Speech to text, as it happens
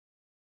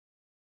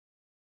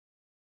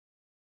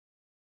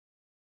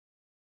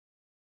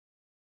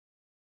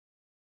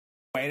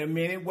Wait a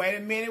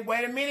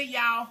minute,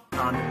 y'all.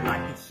 Comment,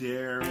 like, and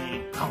share,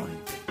 and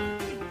comment.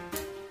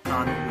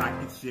 Comment, like,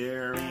 and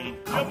share, and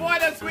Your boy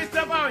done switched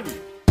up on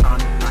you.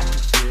 comment, like, and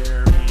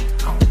share, and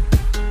comment.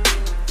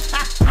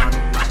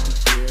 Comment, like, and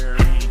share,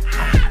 and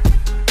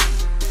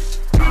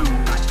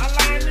comment, like, A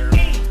line to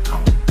me.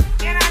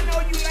 And I know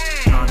you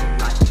lying. comment,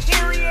 like,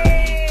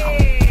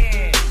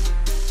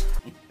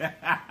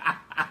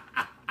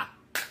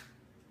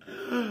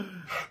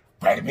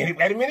 Period. Wait a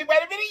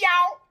minute,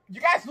 y'all.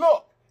 You guys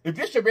look. If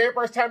this is your very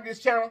first time to this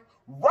channel,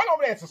 run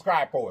over there and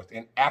subscribe for us.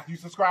 And after you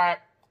subscribe,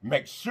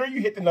 make sure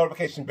you hit the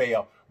notification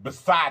bell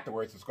beside the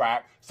word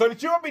subscribe so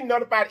that you'll be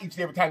notified each and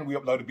every time we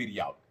upload a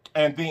video.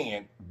 And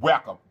then,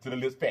 welcome to the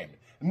LIFELINE family.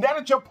 Now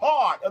that you're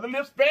part of the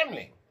LIFELINE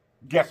family,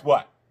 guess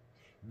what?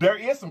 There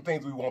is some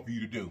things we want for you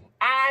to do.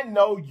 I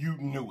know you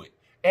knew it.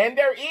 And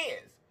there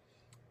is.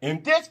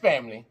 In this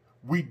family,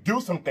 we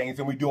do some things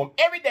and we do them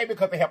every day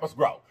because they help us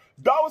grow.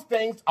 Those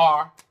things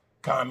are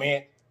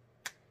comment,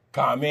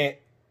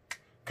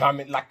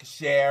 like,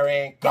 share,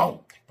 and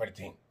go for the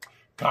team.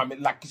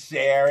 Comment, like,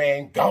 share,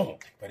 and go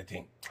for the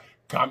team.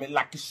 Comment,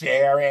 like,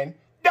 share, and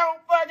don't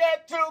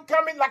forget to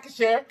comment, like,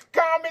 share.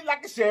 Comment,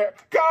 like, share.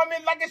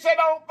 Comment, like, share.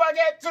 Don't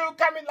forget to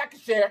comment, like,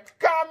 share.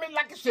 Comment,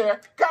 like,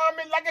 share.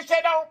 Comment, like,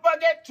 share.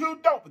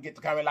 Don't forget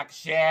to comment, like,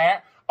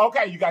 share.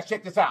 Okay, you guys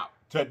check this out.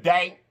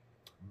 Today,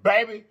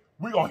 baby,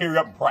 we're going to hurry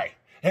up and pray.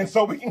 And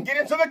so we can get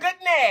into the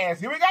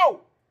goodness. Here we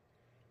go.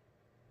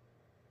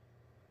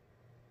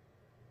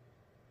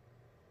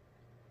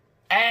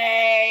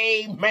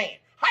 Amen.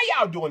 How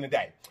y'all doing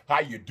today? How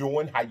you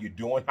doing?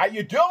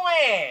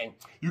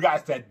 You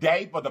guys,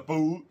 today for the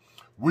food,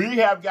 we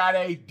have got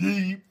a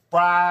deep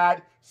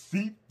fried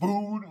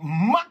seafood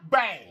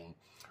mukbang.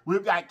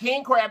 We've got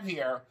king crab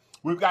here.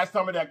 We've got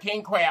some of the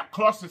king crab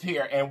clusters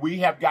here, and we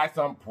have got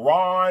some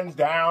prawns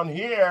down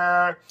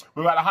here.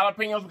 We've got the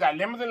jalapenos, we've got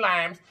lemons and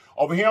limes.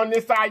 Over here on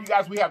this side, you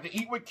guys, we have the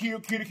Eat With Q,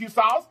 QTQ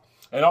sauce.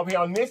 And over here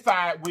on this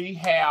side, we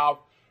have,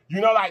 you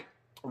know, like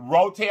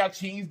Rotel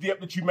cheese dip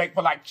that you make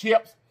for like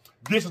chips.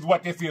 This is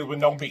what this is with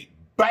no meat.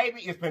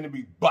 Baby, it's going to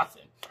be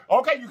busting.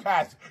 Okay, you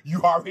guys,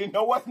 you already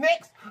know what's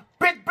next.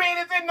 Big Ben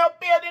is in the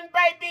building,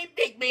 baby.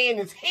 Big Ben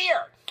is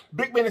here.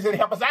 Big Ben is here to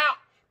help us out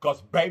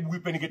because, baby,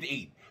 we're finna get to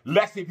eat.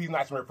 Let's see if he's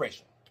nice and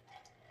refreshing.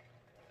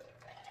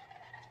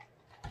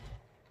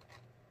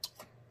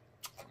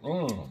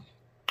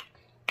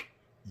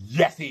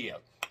 Yes, he is.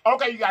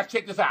 Okay, you guys,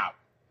 check this out.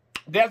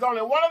 There's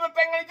only one other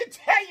thing I need to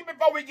tell you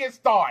before we get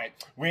started.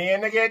 We're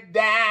in the get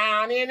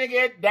down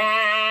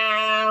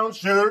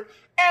shirt.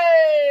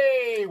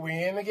 Hey,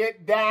 we're in the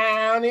get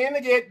down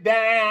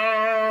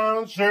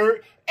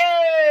shirt.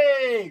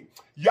 Hey,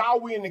 y'all,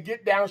 we in the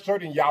get down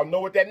shirt, and y'all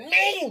know what that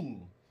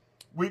means.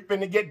 We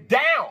finna get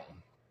down.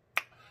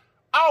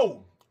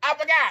 Oh, I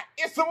forgot.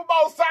 It's Super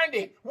Bowl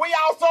Sunday. We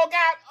also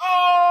got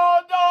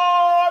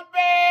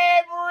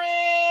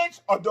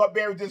adult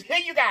beverages here,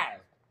 you guys.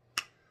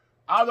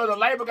 Although the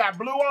label got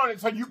blue on it,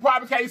 so you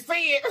probably can't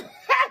see it.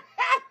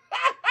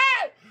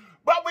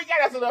 But we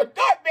got us an adult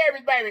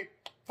beverage, baby,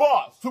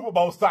 for Super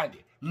Bowl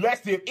Sunday.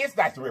 Let's see if it's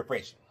nice and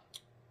refreshing.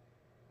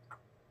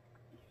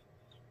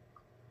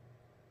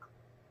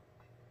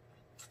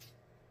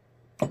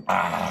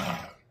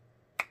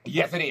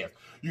 Yes, it is.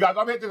 You guys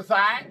over here to the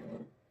side,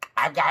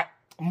 I've got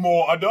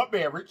more adult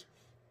beverage,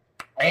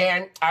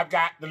 and I've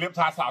got the lip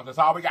tie sauce. That's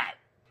all we got.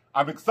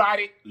 I'm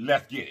excited.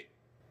 Let's get it.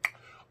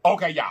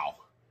 Okay, y'all.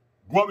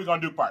 What we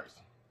gonna do first?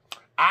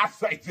 I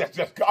say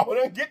just go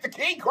and get the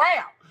king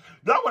crab.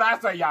 That's what I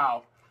say,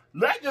 y'all.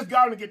 Let's just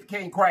go and get the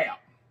king crab.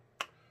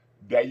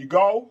 There you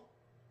go.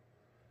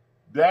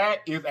 That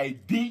is a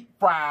deep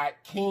fried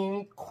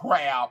king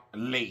crab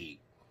leg.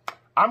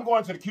 I'm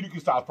going to the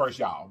QTQ sauce first,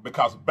 y'all,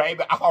 because,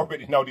 baby, I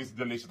already know this is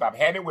delicious. I've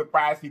had it with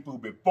fried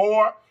seafood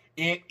before.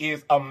 It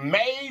is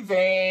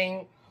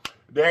amazing.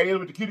 There it is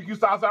with the QTQ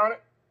sauce on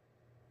it.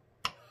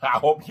 I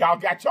hope y'all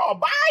got y'all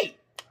bite.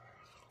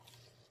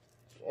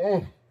 Yo.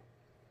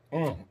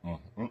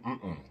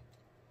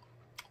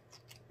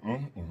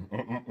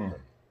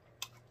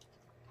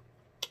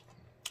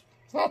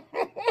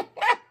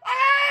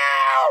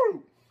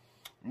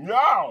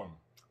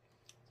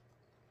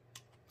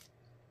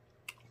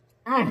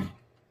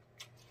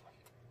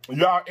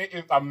 Y'all, it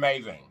is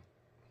amazing.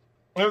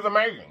 It is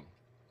amazing.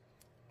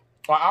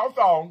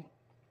 Also,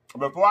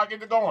 before I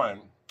get to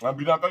going, if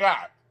you don't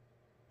forget,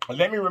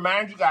 let me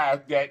remind you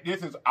guys that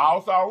this is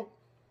also,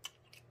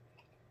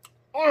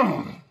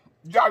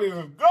 y'all, this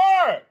is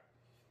good.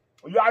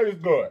 Y'all, this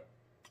is good.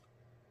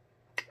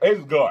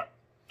 It's good.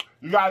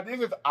 You guys, this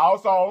is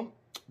also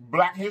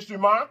Black History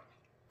Month.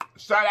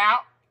 Shout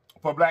out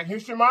for Black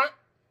History Month.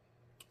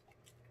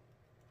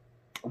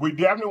 We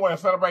definitely want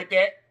to celebrate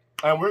that.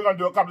 And we're going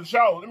to do a couple of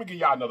shows. Let me give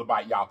y'all another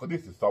bite, y'all, because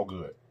this is so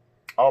good.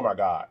 Oh, my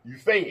God. You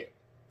see it.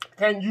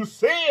 Can you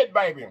see it,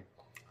 baby?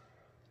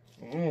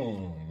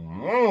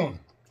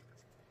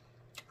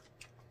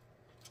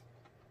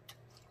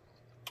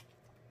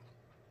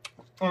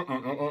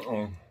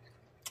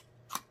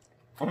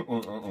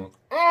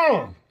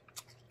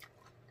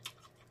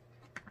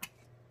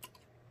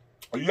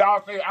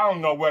 Y'all say I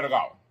don't know where to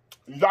go.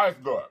 Y'all is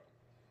good.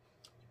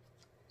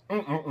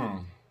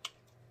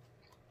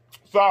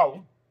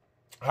 So,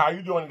 how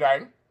you doing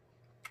today?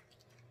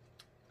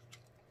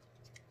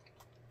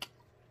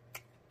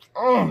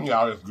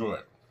 Y'all, it's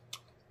good.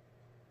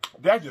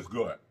 That's just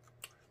good.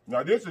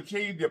 Now, this is a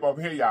cheese dip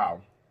over here,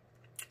 y'all.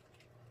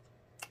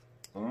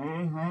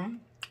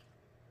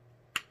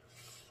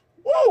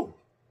 Woo!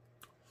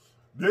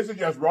 This is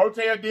just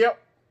rotel dip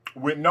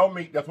with no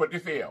meat. That's what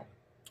this is.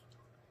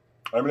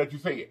 Let me let you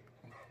see it.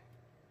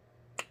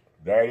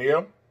 There it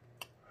is.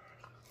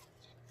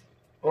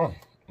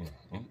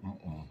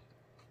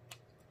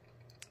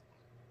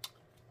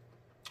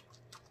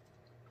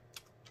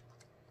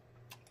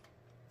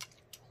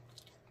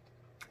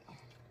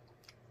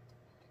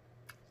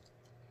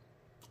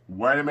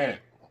 Wait a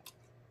minute.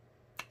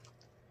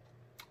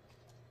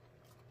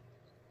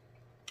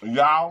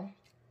 Y'all,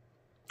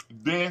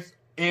 this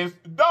is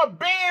the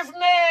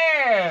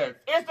business.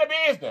 It's the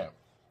business.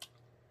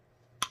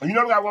 You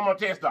know we got one more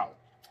test though.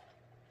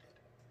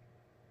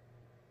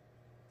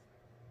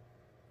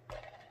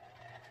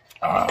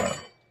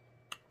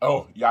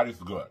 Oh, y'all, this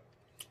is good.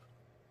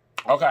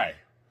 Okay,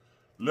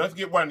 let's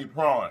get one of these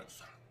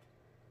prawns.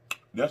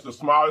 That's the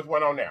smallest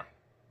one on there.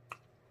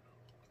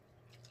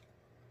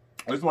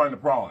 This is one of the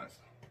prawns.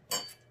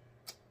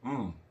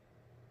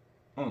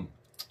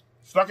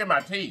 Stuck in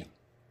my teeth.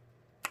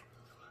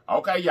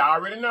 Okay, y'all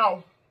already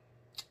know.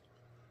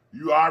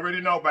 You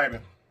already know, baby.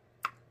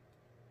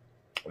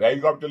 There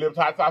you go with the LILGILMO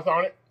hot sauce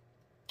on it.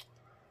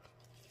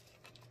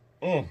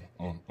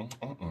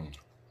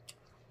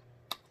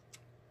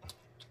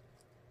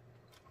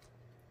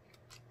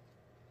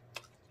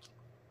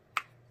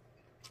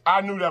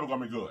 I knew that was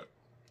gonna be good.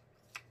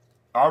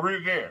 I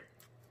really did.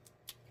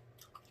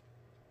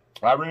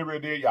 I really, really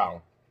did,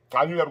 y'all.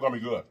 I knew that was gonna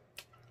be good.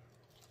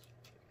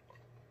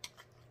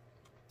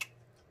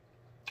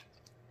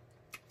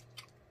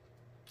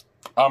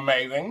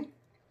 Amazing.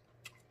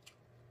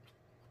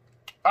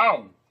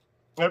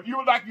 If you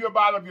would like your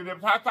bottle of your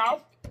LILGILMO hot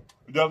sauce,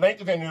 the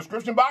link is in the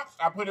description box.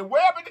 I put it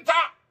way up at the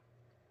top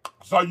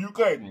so you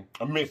couldn't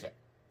miss it.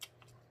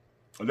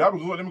 That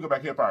was good. Let me go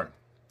back here first.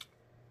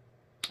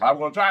 I was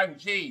gonna try the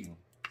cheese,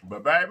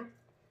 but baby,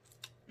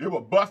 it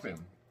was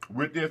busting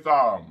with this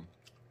LILGILMO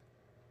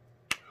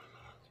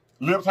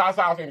hot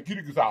sauce and the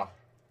cuticle sauce.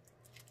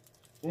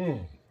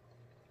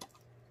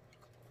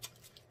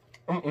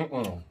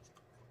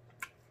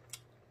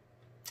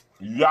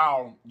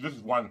 Y'all, this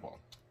is wonderful.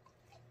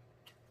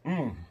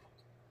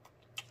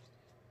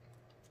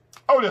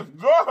 Oh, that's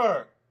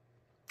good.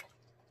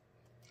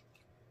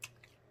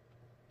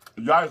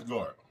 Y'all, it's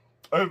good.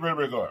 It's really,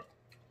 really good.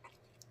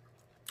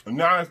 And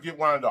now let's get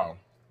one of those.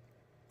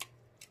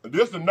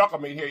 This is the knuckle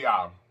meat here,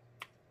 y'all.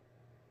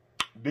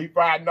 Deep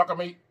fried knuckle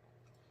meat.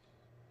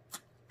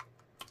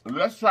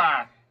 Let's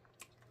try.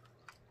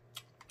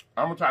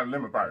 I'm gonna try the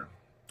lemon first.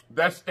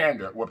 That's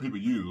standard, what people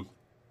use.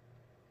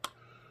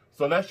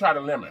 So let's try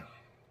the lemon.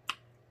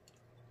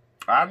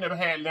 I've never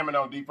had lemon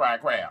on deep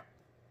fried crab.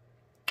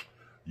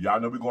 Y'all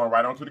know we're going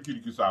right on to the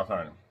cuticle sauce,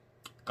 honey.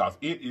 Because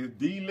it is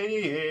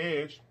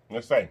delish.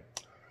 Let's see.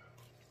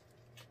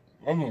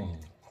 Ooh!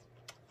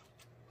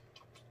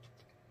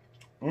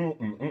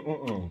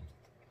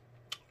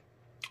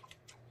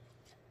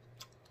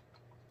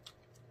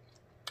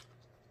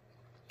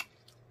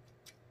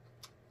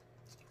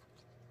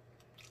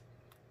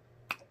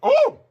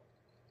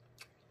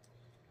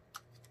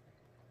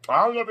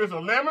 I don't know if it's a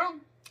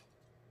lemon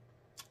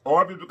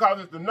or if it's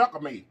because it's the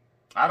knuckle meat.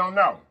 I don't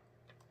know.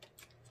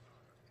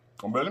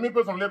 But let me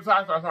put some LILGILMO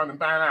hot sauce on and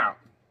find out.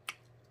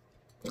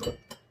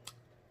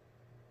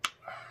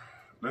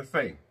 Let's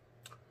see.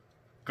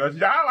 Because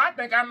y'all, I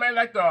think I made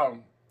like the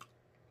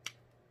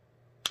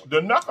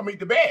knuckle meat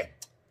the best.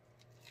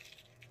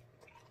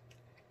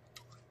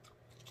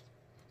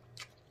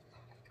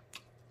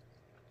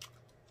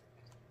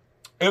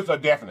 It's a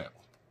definite.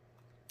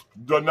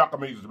 The knuckle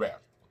meat is the best.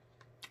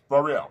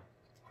 For real.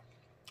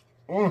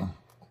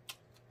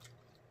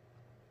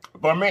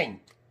 For me,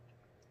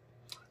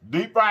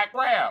 deep fried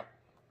crab,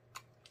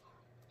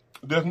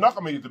 this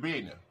knuckle meat is the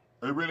business.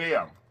 It really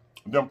is.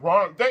 Them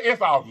prawns,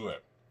 it's all good.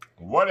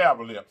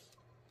 Whatever, lips.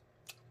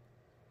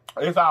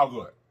 It's all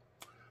good.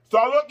 So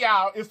look,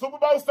 y'all, it's Super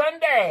Bowl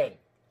Sunday.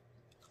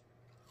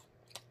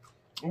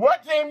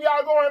 What team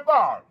y'all going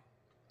for?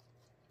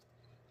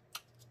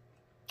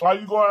 Are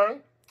you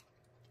going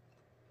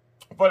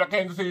for the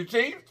Kansas City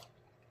Chiefs?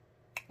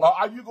 Or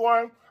are you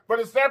going for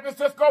the San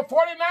Francisco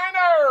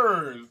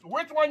 49ers?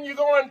 Which one you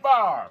going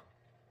for?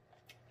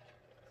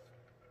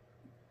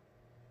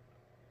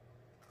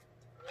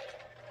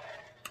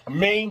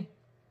 Me,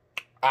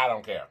 I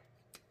don't care.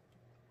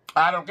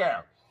 I don't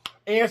care.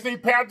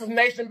 NC Panthers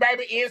Nation,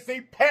 baby.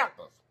 NC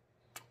Panthers.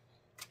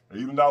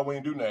 Even though we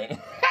didn't do nothing.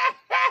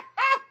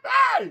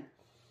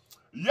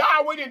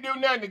 Y'all, we didn't do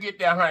nothing to get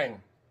that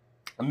hang.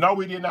 No,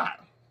 we did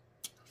not.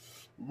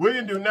 We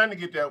didn't do nothing to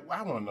get that.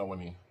 I want to know when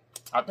he.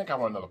 I think I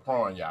want another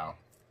prawn, y'all.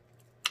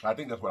 I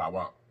think that's what I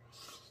want.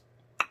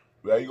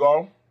 There you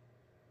go.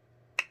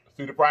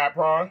 See the fried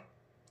prawn?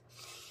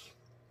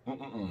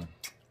 So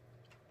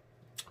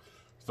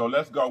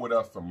let's go with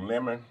us some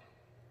lemon.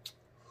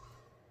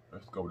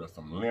 Let's go with us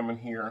some lemon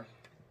here.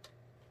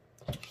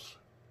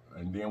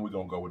 And then we're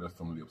going to go with us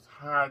some Lips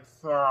hot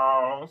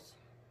sauce.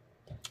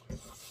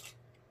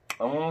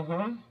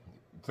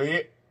 See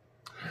it?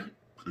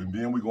 And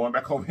then we're going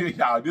back over here,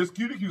 y'all. This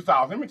QDQ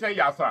sauce, let me tell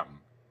y'all something.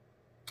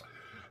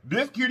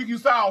 This QDQ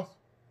sauce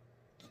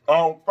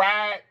on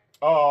fried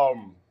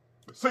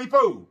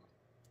seafood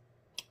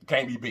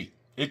can't be beat.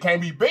 It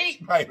can't be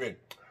beat, baby.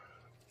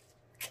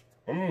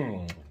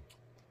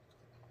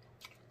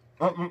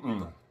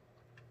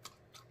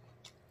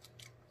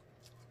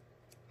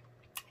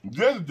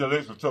 This is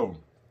delicious too.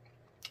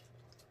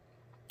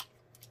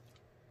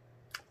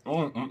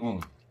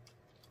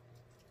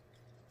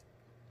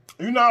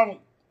 You know,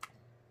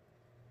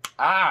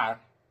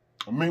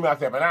 me,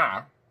 myself,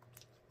 and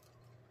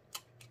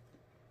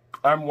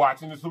I'm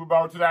watching the Super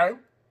Bowl today.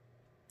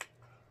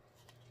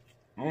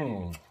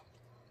 And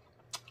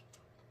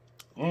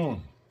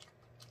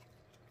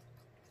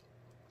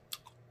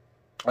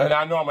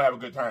I know I'm gonna have a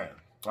good time.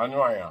 I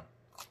know I am.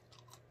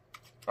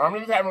 I'm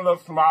just having a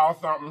little small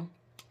something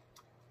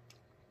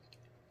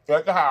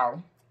at the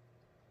house.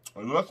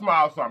 A little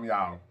small something,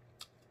 y'all.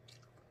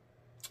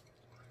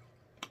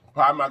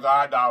 Probably my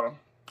goddaughter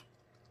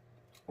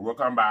will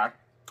come by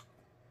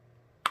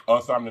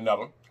or something or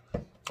another,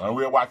 and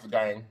we'll watch the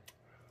game.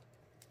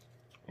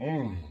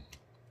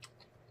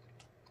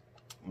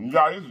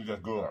 Y'all, this is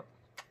just good.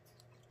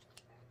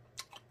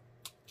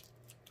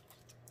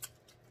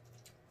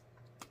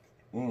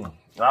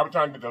 I was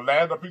trying to get the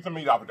last piece of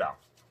meat off of that,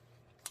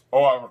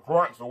 or a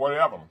crunch or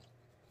whatever.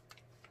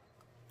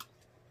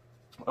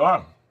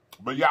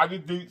 But y'all,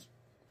 this deep.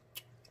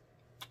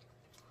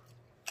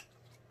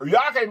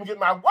 Y'all can't even get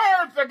my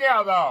words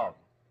together.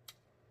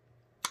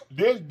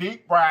 This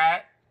deep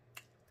fried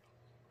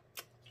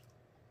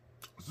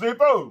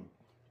seafood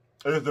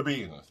is the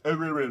business. It's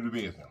really, really the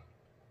business.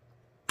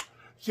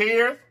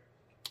 Cheers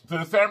to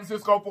the San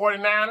Francisco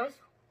 49ers.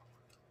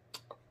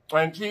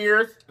 And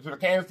cheers to the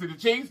Kansas City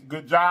Chiefs.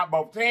 Good job,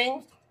 both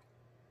teams.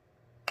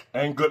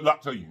 And good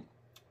luck to you.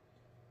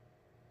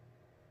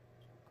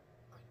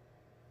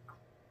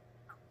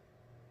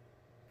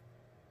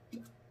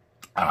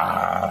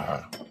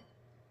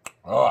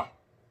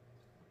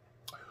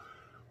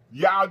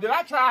 Y'all, did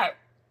I try it?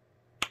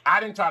 I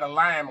didn't try the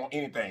lime on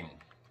anything.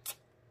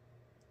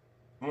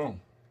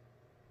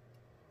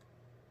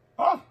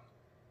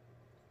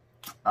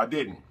 I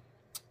didn't.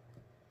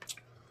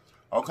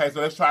 Okay, so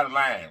let's try the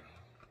lime.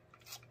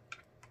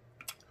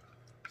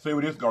 See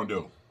what this gonna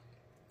do.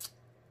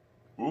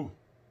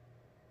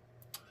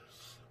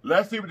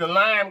 Let's see what the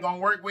lime gonna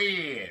work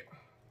with.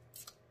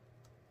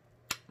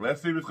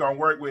 Let's see what it's gonna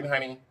work with,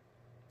 honey.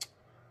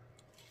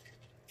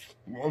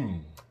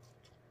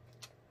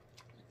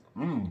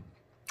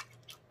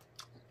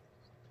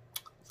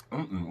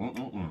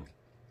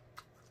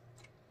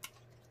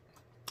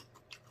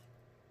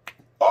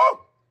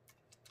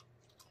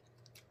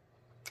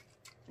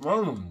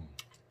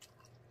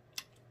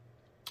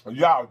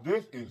 Y'all,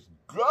 this is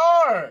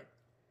good.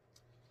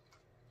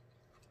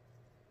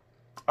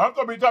 I'm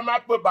gonna be talking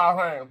about football,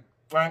 honey.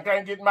 I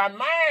can't get my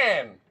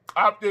man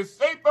off this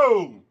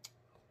seafood.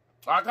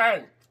 I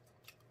can't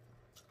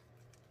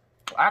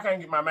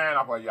get my man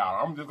off of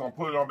y'all. I'm just gonna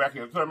put it on back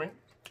here to me.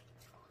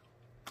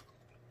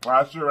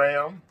 I sure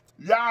am.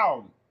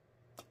 Y'all,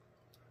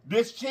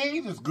 this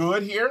cheese is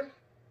good here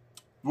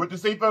with the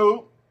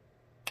seafood.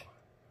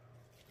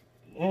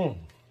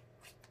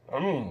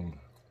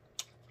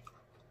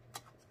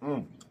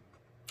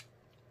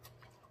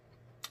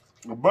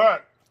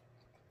 But,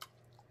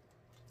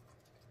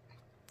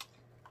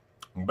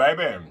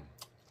 baby,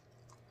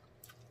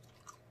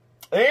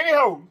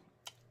 anywho,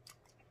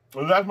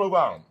 let's move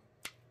on.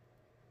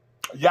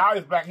 Y'all,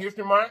 it's Black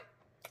History Month.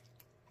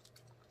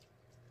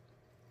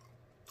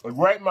 A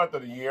great month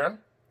of the year.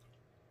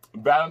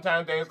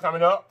 Valentine's Day is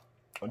coming up.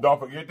 And don't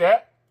forget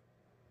that.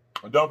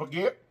 And don't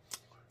forget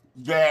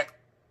that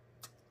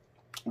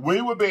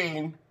we will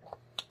be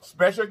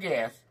special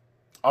guests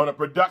on a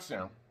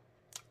production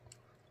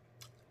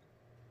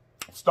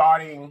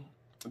starting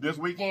this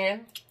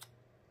weekend.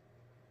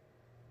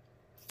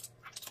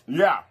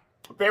 Yeah,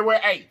 February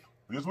 8th.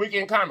 This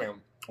weekend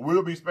coming,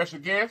 we'll be special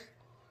guests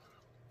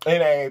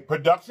in a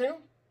production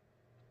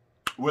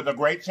with a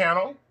great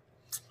channel.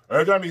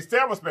 There's going to be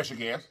several special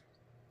guests.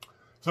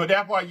 So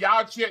therefore,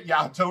 y'all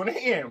tune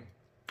in.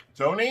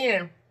 Tune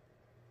in.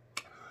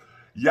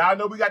 Y'all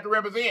know we got to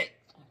represent.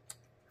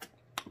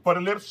 For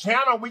the LIPS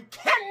channel, we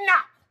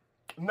cannot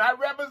not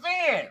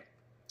represent.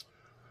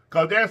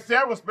 Because there's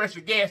several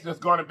special guests that's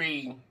going to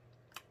be,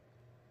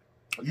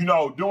 you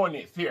know, doing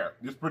this here.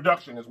 This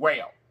production as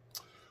well.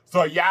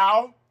 So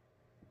y'all,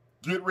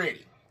 get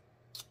ready.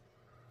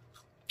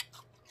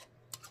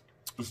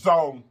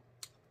 So,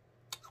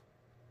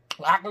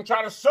 I can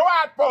try to show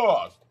out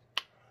for us.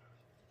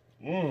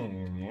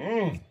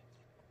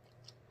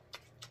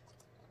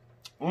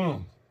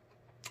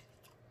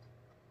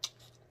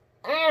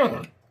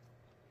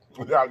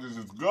 Y'all, this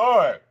is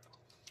good.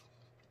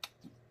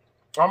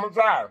 I'm gonna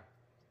try.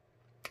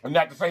 And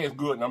not to say it's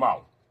good no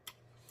more.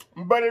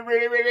 But it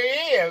really, really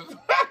is.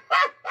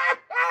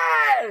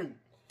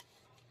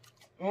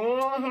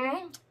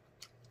 Mm-hmm.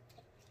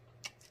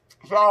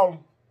 So,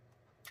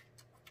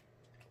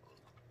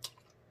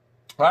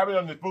 I've been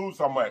on this food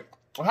so much.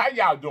 How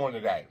y'all doing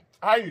today?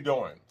 How you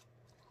doing?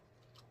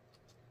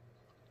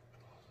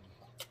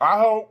 I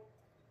hope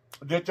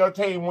that your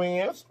team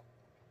wins.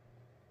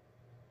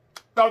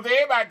 Because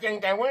everybody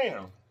thinks they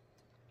win.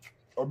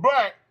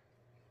 But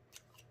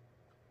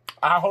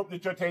I hope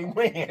that your team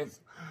wins.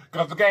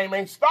 Because the game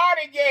ain't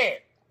started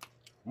yet.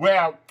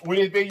 Well, when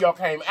this video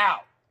came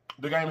out,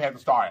 the game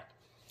hasn't started.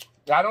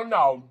 I don't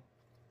know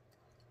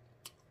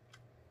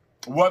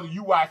whether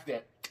you watched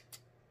it,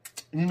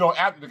 you know,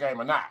 after the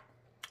game or not.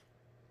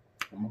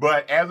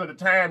 But as of the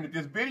time that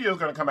this video is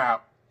going to come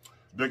out,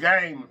 the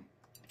game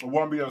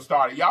won't be able to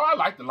start. Y'all, I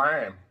like the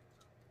lime.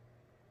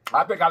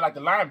 I think I like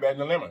the lime better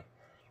than the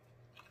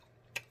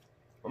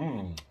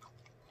lemon.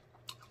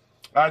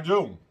 I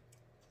do.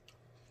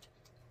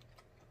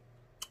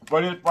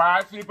 For this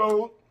fried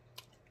seafood,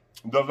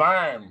 the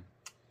lime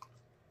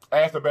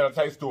adds a better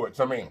taste to it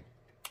to me.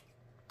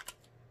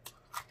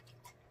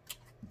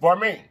 For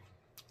me.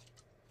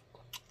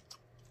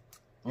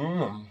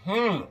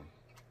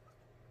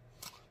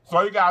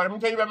 So you guys, let me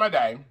tell you about my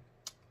day.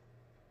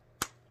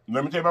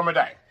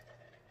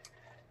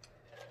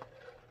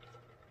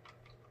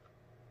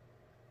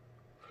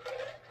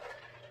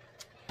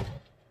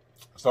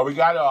 So we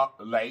got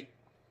up late.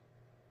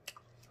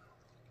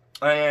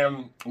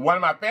 And one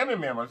of my family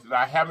members that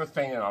I haven't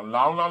seen in a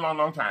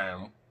long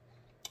time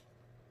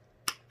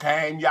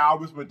came. Y'all,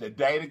 we spent the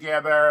day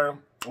together.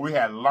 We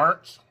had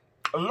lunch.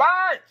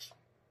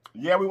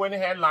 Yeah, we went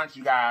and had lunch,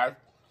 you guys.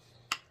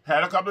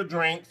 Had a couple of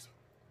drinks.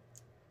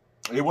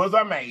 It was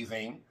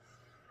amazing.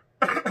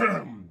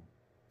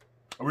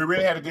 We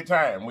really had a good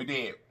time. We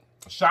did.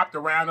 Shopped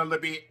around a little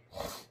bit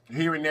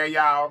here and there,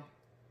 y'all.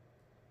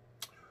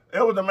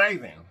 It was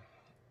amazing.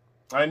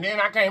 And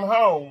then I came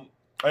home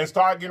and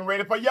started getting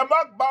ready for your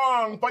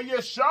mukbang, for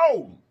your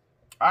show.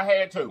 I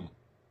had to.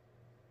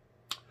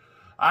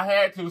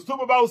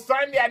 Super Bowl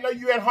Sunday, I know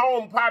you at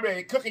home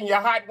probably cooking your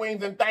hot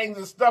wings and things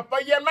and stuff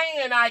for your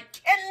man. I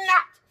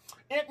cannot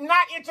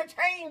not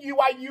entertain you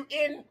while you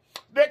in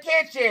the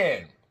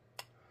kitchen.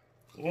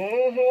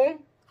 You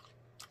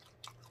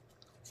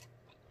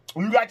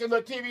got your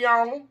little TV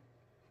on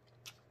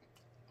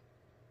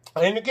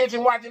in the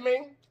kitchen watching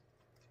me.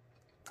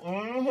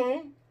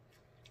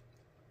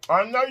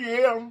 I know you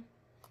am.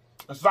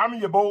 Some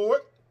of you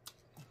bored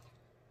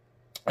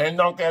and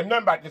don't care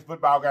nothing about this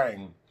football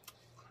game.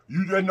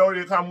 You just know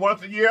they come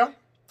once a year,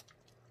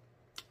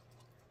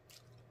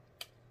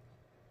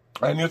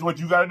 and this is what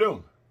you gotta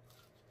do.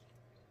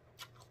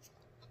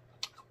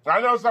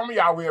 I know some of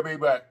y'all will be,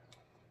 but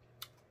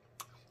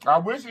I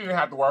wish you didn't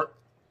have to work.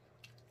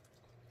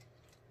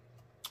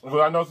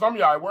 Because I know some of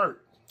y'all at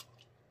work.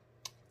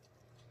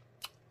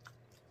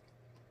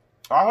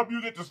 I hope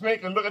you get to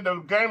sneak and look at the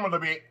game a little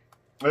bit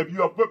if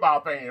you're a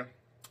football fan.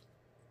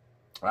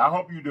 I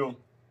hope you do.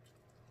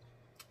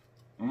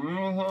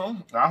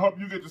 I hope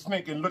you get to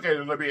sneak and look at it a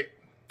little bit.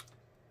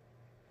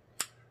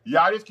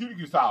 Y'all, this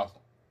QQ sauce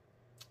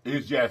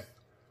is just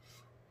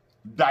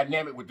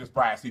dynamic with this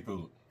fried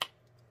seafood.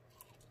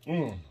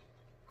 Y'all,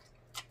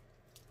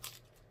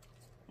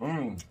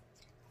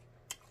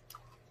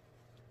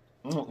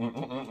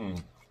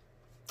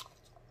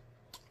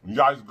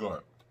 it's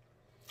good.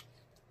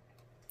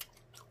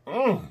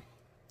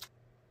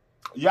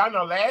 Y'all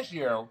know last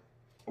year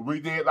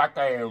we did like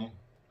a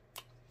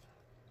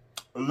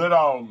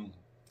little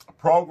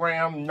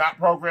not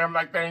program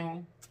like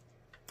thing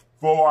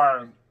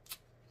for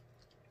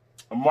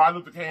Martin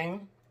Luther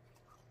King.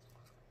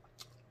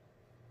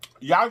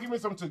 Y'all give me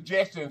some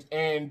suggestions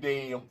in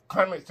the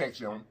comment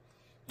section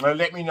and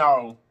let me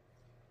know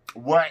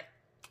what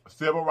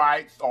civil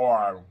rights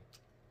or,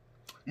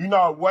 you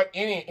know, what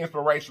any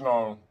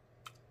inspirational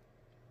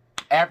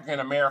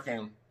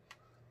African-American,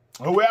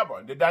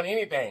 whoever that done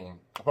anything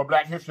for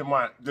Black History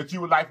Month that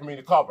you would like for me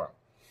to cover.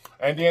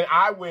 And then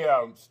I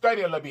will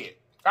study a little bit.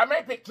 I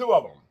may pick 2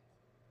 of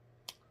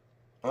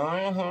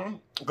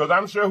them. Because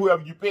I'm sure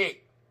whoever you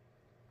pick,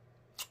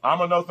 I'm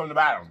going to know something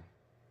about them.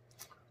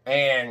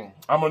 And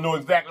I'm going to know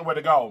exactly where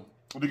to go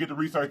to get the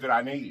research that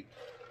I need.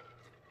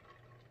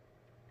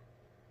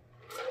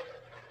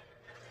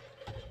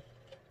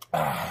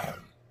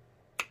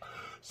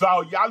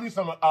 So y'all leave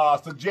some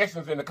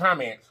suggestions in the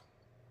comments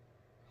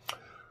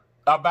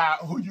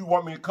about who you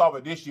want me to cover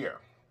this year.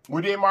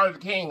 We did Martin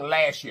Luther King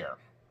last year,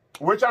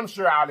 which I'm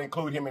sure I'll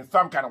include him in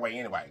some kind of way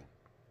anyway.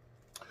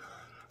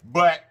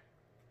 But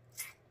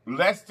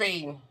let's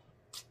see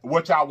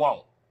what y'all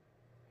want.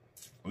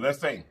 Let's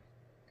see.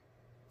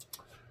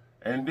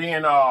 And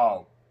then,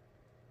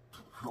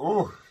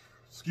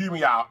 excuse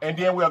me, y'all. And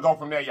then we'll go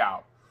from there,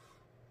 y'all.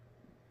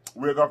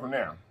 We'll go from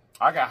there.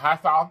 I got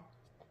hot sauce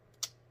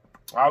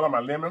all on my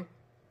lemon.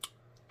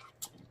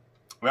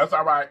 That's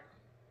all right.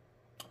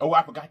 Oh,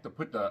 I forgot to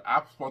put I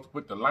was supposed to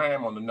put the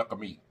lime on the knuckle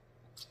meat.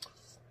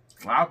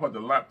 I'll put the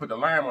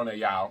lamb on there,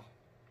 y'all.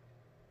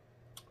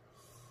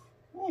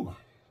 Ooh.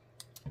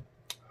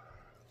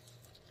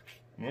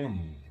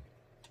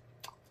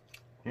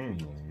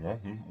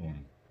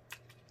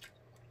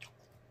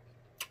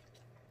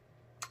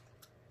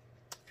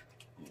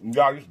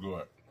 Y'all, this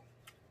good.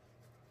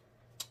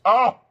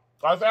 Oh,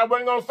 I said I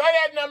wasn't gonna say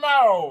that no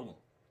more.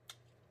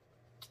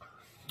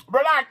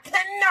 But I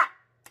cannot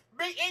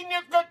be eating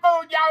this good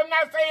food, y'all, and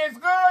not say it's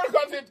good,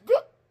 because it's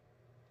good.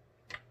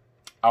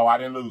 Oh, I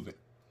didn't lose it.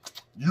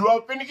 You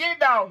all finna get it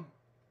down.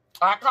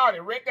 I caught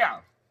it right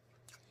down.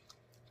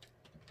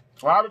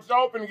 Well, I was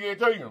so finna get it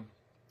to you.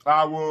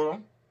 I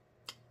will.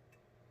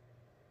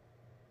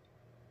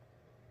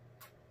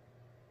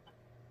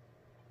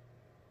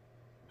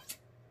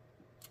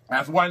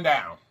 That's one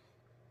down.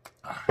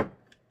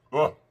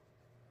 Oh.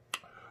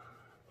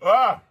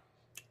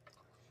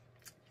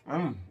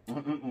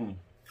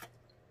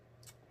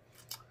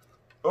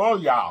 Oh,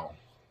 y'all.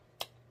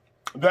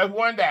 That's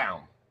one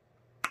down.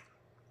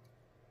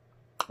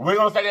 We're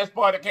going to say that's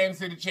part of the Kansas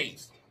City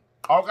Chiefs.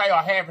 Okay, or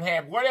half and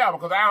half, whatever,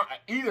 because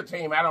either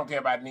team, I don't care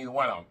about neither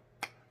one of them.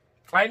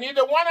 Ain't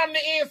neither one of them the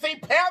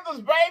NC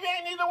Panthers, baby.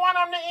 Ain't neither one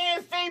of them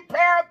the NC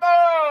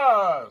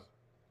Panthers.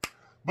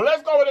 But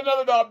let's go with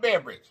another adult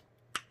beverage.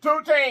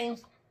 Two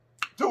teams,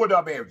 two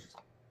adult beverages.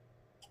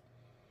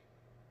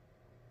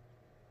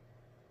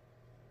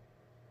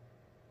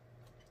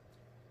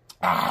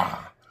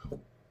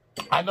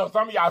 I know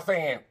some of y'all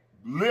saying,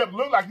 Lip,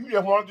 look like you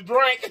just wanted to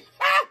drink.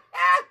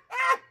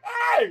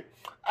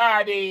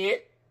 I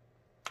did.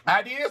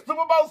 It's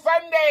Super Bowl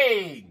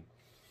Sunday.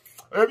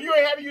 If you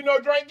ain't having you no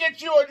drink,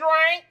 get you a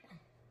drink.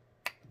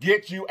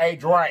 Get you a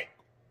drink.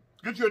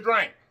 Get you a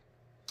drink.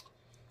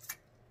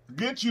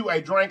 Get you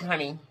a drink,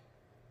 honey,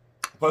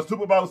 for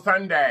Super Bowl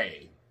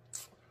Sunday.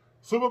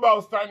 Super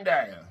Bowl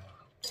Sunday.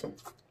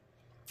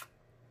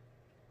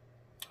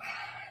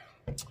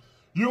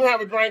 You can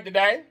have a drink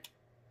today.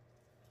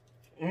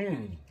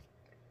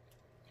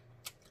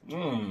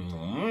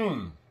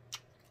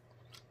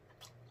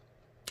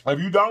 If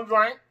you don't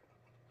drink,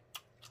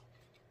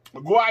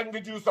 go out and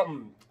get you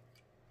some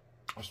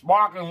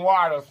sparkling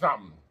water or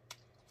something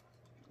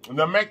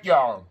to make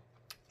your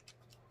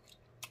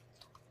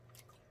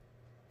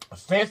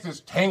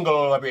senses tingle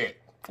a little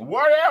bit.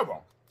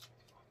 Whatever.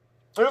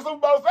 It's Super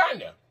Bowl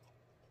Sunday.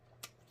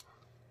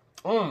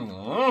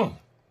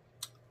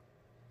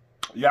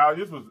 Y'all,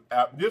 this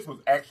was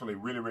actually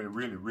really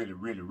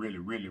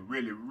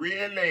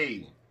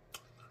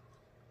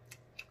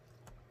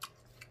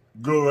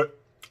good.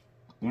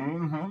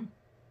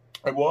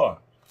 It was.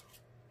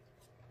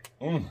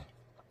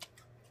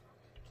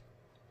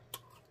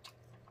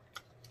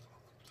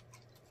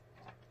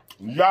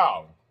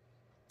 Y'all,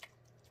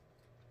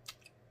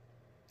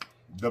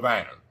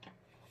 divine.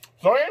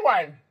 So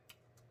anyway,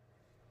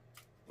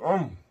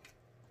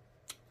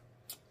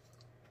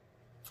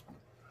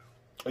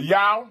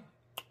 y'all,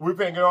 we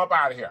finna get up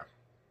out of here.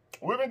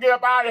 We finna get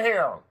up out of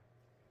here.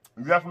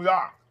 Yes, we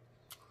are.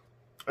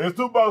 It's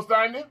Super Bowl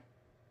Sunday.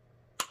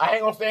 I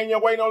ain't gonna stay in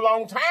your way no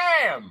long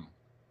time.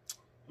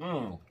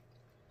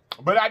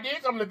 But I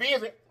did come to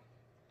visit.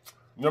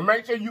 Now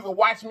make sure you can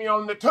watch me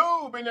on the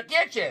tube in the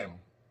kitchen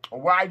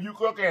while you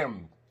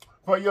cooking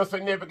for your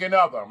significant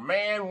other.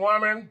 Man,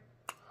 woman,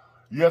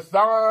 your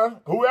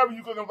son, whoever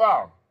you cooking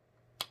for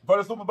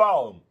the Super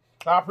Bowl.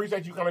 I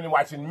appreciate you coming and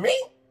watching me.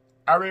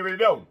 I really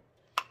do.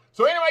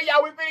 So anyway,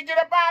 y'all, we finna get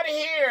up out of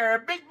here.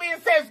 Big Ben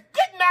says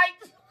good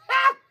night.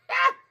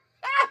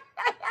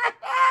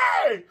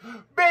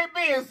 Big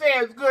Ben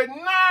says good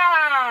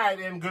night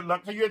and good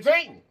luck to your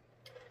team.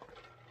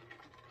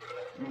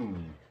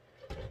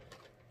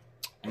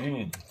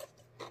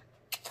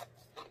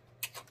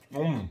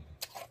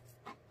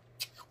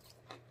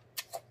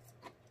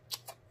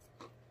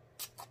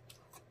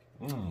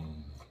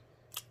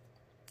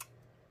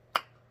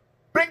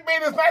 Big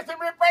Ben is nice and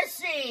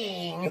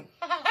refreshing.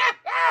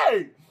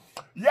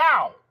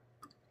 Y'all,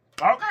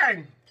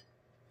 okay,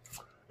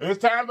 it's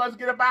time for us to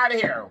get up out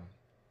of here.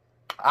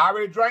 I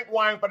already drank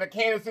one for the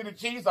Kansas City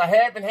Chiefs, or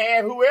half and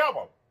half,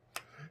 whoever.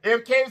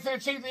 If Kansas City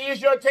Chiefs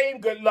is your team,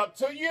 good luck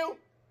to you.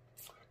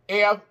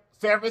 If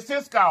San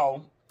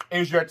Francisco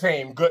is your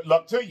team, good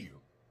luck to you.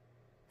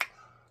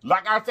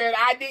 Like I said,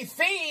 IDC,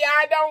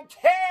 I don't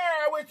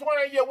care which one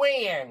of you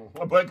win,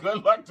 but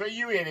good luck to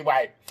you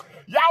anyway.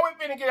 Y'all, we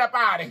finna get up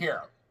out of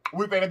here.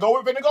 We finna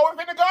go.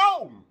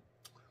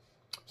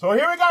 So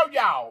here we go,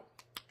 y'all.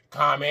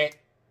 Comment,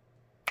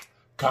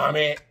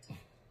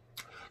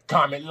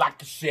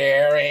 like,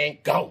 share,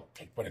 and go.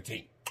 Take for the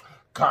team.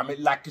 Comment,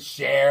 like,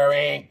 share,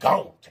 and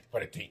go. Take for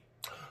the team.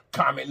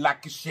 Comment,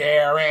 like,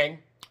 share, and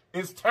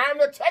it's time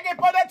to take it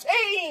for the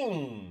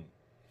team.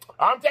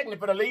 I'm taking it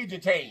for the Legion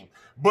team,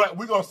 but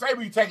we're going to say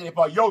we're taking it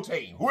for your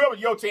team. Whoever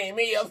your team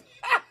is.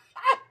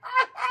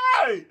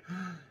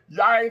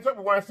 Y'all ain't took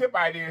me one sip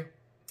out there.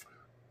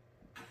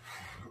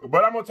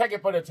 But I'm going to take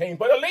it for the team,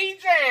 for the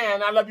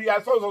Legion. I love you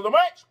guys so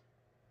much.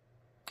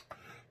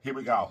 Here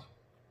we go.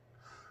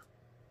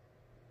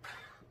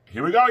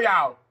 Here we go,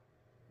 y'all.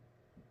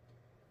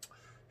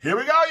 Here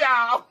we go,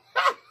 y'all.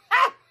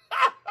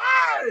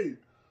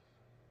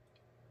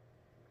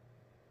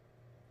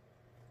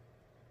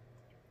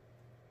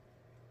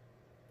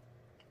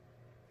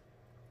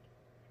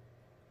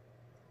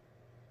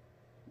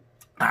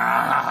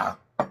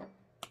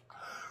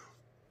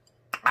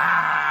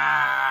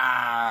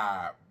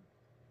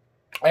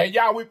 And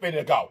y'all, we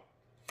finna go.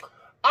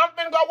 I'm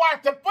finna go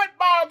watch the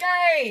football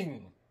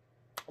game.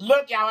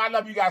 Look, y'all, I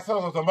love you guys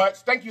so much.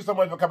 Thank you so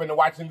much for coming to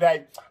watch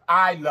today.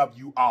 I love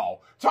you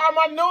all. To all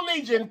my new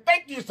Legion,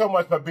 thank you so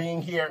much for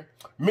being here.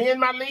 Me and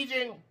my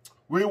Legion,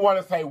 we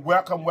want to say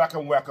welcome,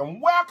 welcome,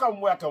 welcome, welcome,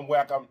 welcome,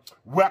 welcome,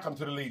 welcome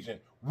to the Legion.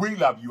 We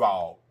love you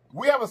all.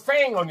 We have a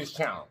saying on this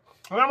channel,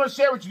 and I'm going to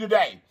share with you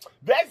today.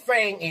 That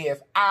saying is,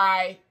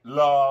 I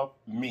love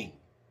me.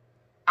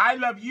 I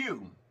love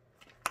you.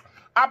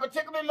 I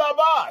particularly love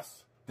us.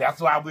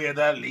 That's why we're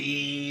the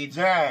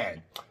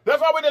Legion.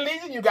 That's why we're the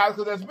Legion, you guys,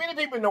 because there's many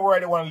people in the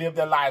world that want to live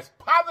their lives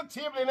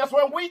positively, and that's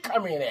where we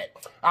come in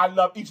at. I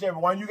love each and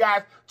every one of you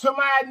guys. To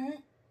my,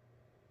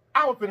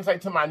 I was going to say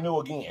to my new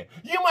again.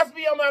 You must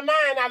be on my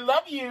mind. I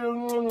love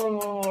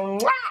you.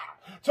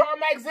 To all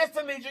my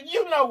existing Legion,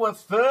 you know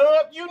what's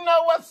up. You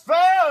know what's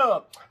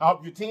up. I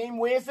hope your team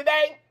wins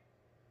today.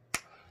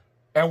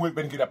 And we're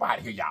going to get up out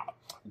of here, y'all.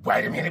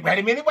 Wait a minute,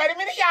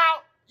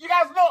 y'all. You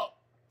guys look.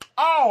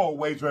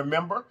 Always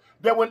remember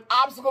that when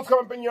obstacles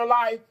come up in your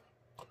life,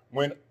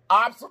 when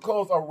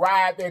obstacles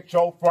arrive at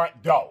your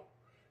front door,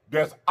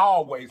 there's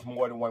always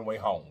more than one way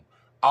home.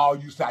 All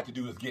you have to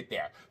do is get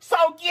there. So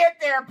get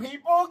there,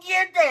 people.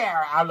 Get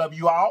there. I love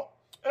you all.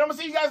 And I'm going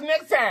to see you guys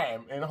next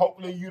time. And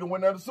hopefully you the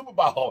winner of the Super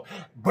Bowl.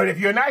 But if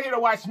you're not here to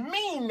watch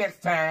me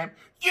next time,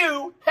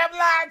 you have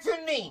lied to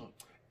me.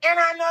 And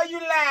I know you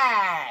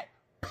lied.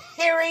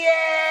 Period.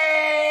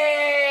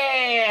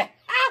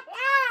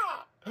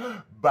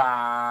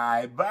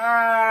 Bye-bye.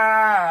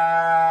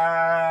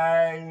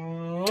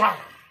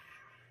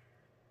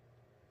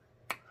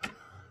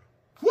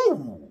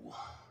 Woo.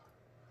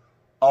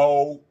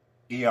 OMG.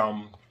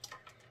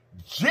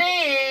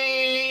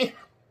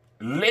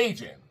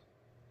 Legion.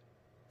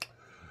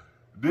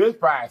 This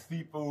fried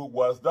seafood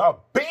was the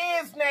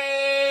business.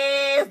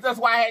 That's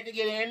why I had to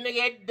get in to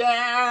get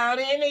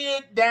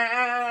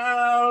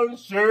down,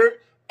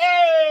 shirt.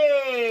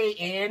 Hey,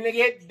 in to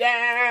get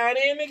down,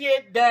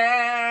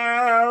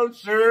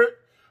 shirt.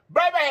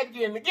 Baby, I had to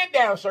get in the get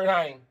down shirt,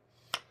 honey.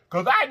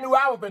 Because I knew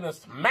I was finna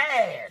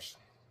smash.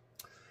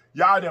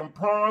 Y'all, them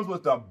prawns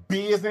was the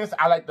business.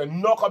 I like the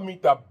knuckle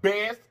meat the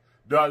best.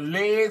 The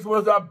legs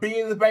was the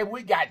business, baby.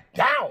 We got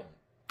down.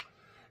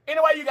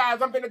 Anyway, you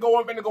guys, I'm finna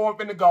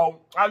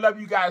go. I love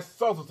you guys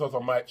so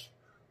much.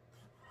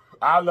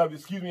 I love you,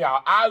 excuse me,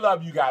 y'all. I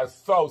love you guys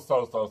so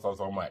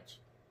much.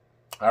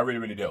 I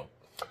really do.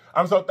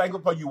 I'm so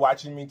thankful for you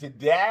watching me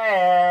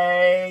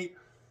today.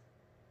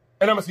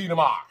 And I'm going to see you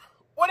tomorrow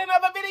with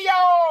another video.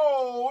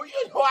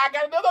 You know I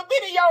got another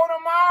video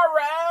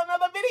tomorrow.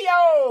 Another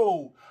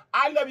video.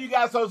 I love you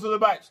guys so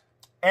much.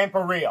 And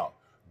for real,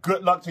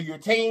 good luck to your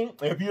team.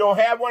 If you don't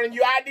have one in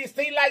your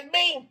IDC like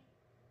me,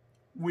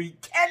 we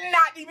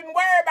cannot even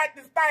worry about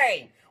this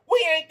thing.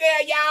 We ain't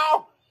there,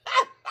 y'all.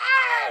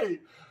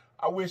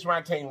 I wish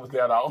my team was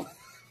there, though.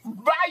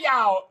 Bye,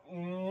 y'all.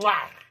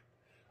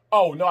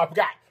 Oh, no, I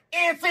forgot.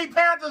 NC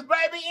Panthers,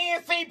 baby.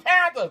 NC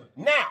Panthers.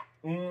 Now,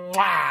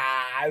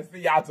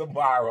 see y'all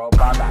tomorrow.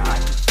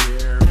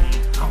 Bye-bye.